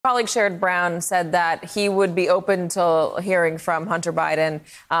Colleague Sherrod Brown said that he would be open to hearing from Hunter Biden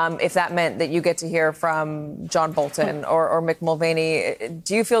if that meant that you get to hear from John Bolton or Mick Mulvaney.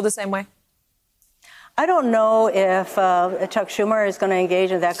 Do you feel the same way? I don't know if Chuck Schumer is going to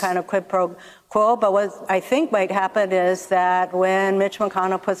engage in that kind of quid pro quo, but what I think might happen is that when Mitch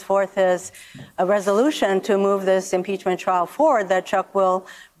McConnell puts forth his resolution to move this impeachment trial forward, that Chuck will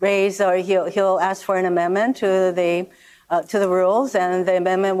raise or he'll ask for an amendment to the rules, and the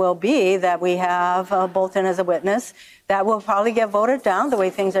amendment will be that we have Bolton as a witness. That will probably get voted down the way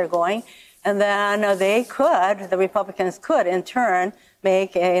things are going. And then the Republicans could, in turn,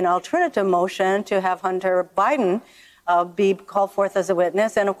 make an alternative motion to have Hunter Biden be called forth as a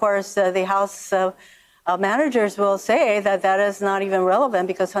witness. And, of course, the House managers will say that that is not even relevant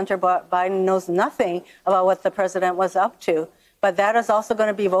because Hunter Biden knows nothing about what the president was up to. But that is also going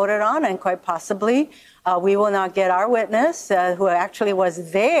to be voted on, and quite possibly we will not get our witness, who actually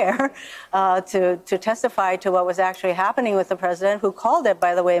was there to testify to what was actually happening with the president, who called it,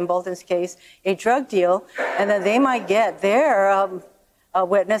 by the way, in Bolton's case, a drug deal. And then they might get their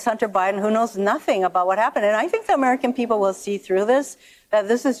witness, Hunter Biden, who knows nothing about what happened. And I think the American people will see through this, that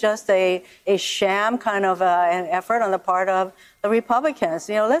this is just a sham kind of an effort on the part of the Republicans.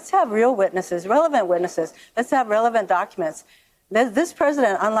 You know, let's have real witnesses, relevant witnesses. Let's have relevant documents. This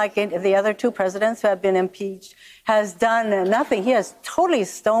president, unlike the other two presidents who have been impeached, has done nothing. He has totally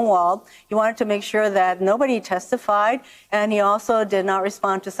stonewalled. He wanted to make sure that nobody testified, and he also did not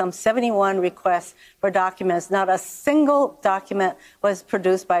respond to some 71 requests for documents. Not a single document was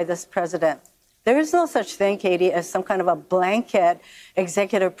produced by this president. There is no such thing, Katie, as some kind of a blanket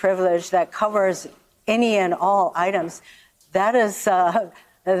executive privilege that covers any and all items. That is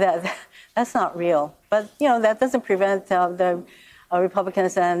that's not real. But, you know, that doesn't prevent the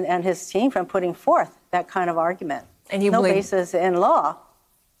Republicans and his team from putting forth that kind of argument. And no basis in law.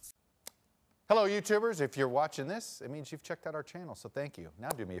 Hello, YouTubers. If you're watching this, it means you've checked out our channel, so thank you. Now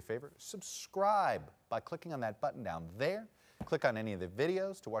do me a favor, subscribe by clicking on that button down there. Click on any of the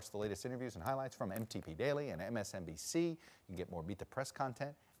videos to watch the latest interviews and highlights from MTP Daily and MSNBC. You can get more Meet the Press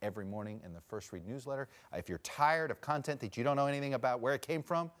content every morning in the First Read newsletter. If you're tired of content that you don't know anything about where it came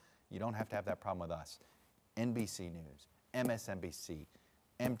from, you don't have to have that problem with us. NBC News, MSNBC,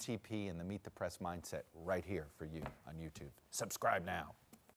 MTP, and the Meet the Press mindset right here for you on YouTube. Subscribe now.